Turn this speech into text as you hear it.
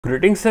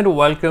Greetings and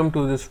welcome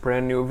to this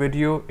brand new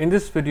video. In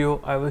this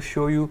video, I will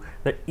show you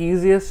the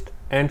easiest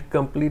and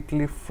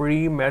completely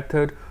free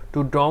method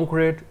to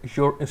downgrade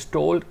your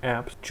installed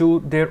apps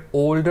to their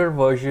older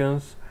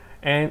versions,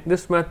 and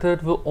this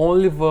method will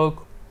only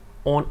work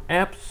on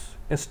apps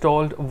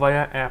installed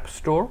via App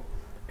Store,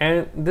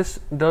 and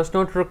this does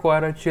not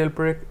require a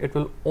jailbreak. It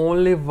will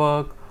only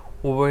work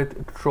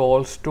with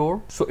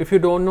Trollstore. So if you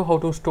don't know how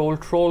to install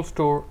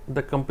Trollstore,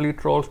 the complete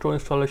Trollstore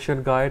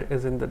installation guide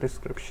is in the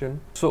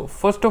description. So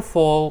first of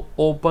all,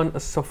 open a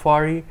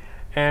Safari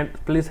and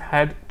please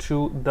head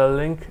to the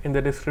link in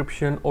the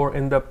description or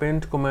in the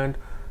pinned comment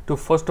to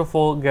first of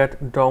all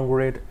get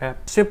Downgrade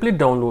app. Simply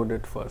download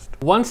it first.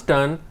 Once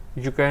done,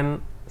 you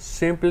can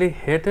simply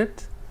hit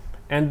it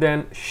and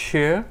then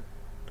share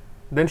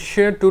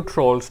to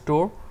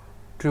Trollstore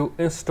to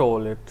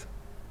install it.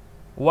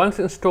 Once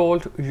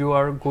installed, you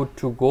are good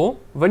to go.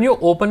 When you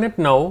open it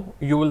now,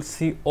 you will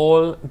see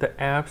all the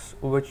apps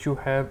which you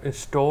have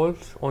installed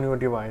on your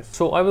device.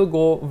 So I will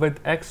go with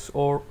X,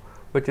 or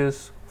which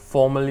is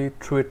formerly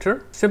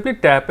Twitter. Simply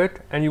tap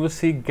it and you will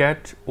see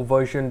get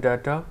version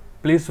data.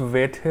 Please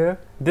wait here.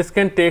 This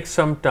can take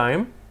some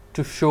time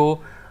to show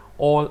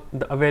all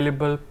the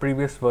available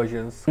previous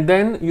versions. And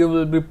then you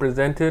will be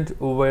presented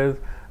with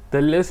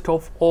the list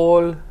of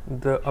all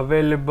the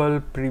available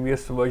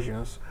previous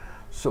versions.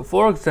 So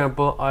for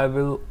example, I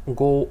will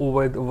go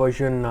with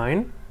version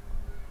 9.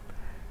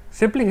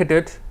 Simply hit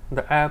it,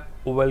 the app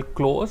will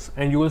close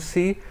and you will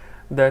see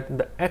that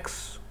the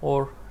X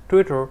or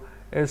Twitter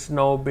is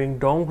now being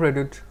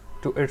downgraded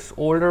to its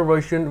older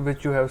version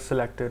which you have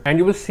selected, and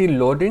you will see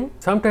loading.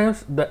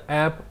 Sometimes the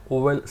app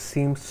will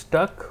seem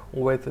stuck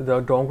with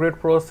the downgrade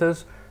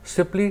process.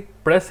 Simply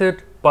press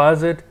it,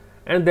 pause it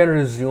and then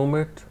resume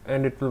it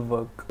and it will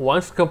work.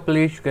 Once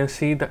complete, you can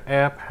see the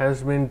app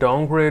has been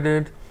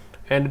downgraded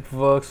and it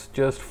works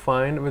just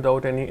fine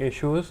without any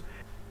issues.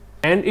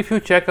 And if you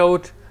check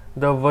out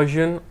the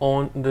version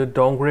on the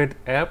Downgrade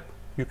app,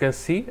 you can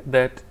see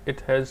that it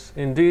has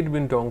indeed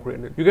been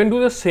downgraded. You can do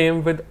the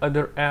same with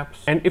other apps.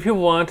 And if you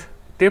want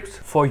tips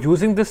for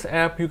using this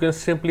app, you can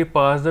simply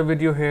pause the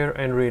video here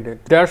and read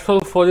it. That's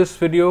all for this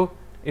video.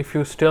 If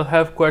you still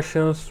have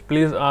questions,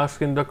 please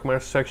ask in the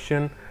comment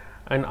section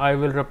and I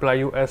will reply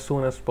you as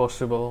soon as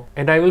possible.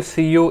 And I will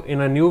see you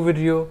in a new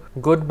video.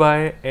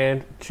 Goodbye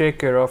and take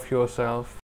care of yourself.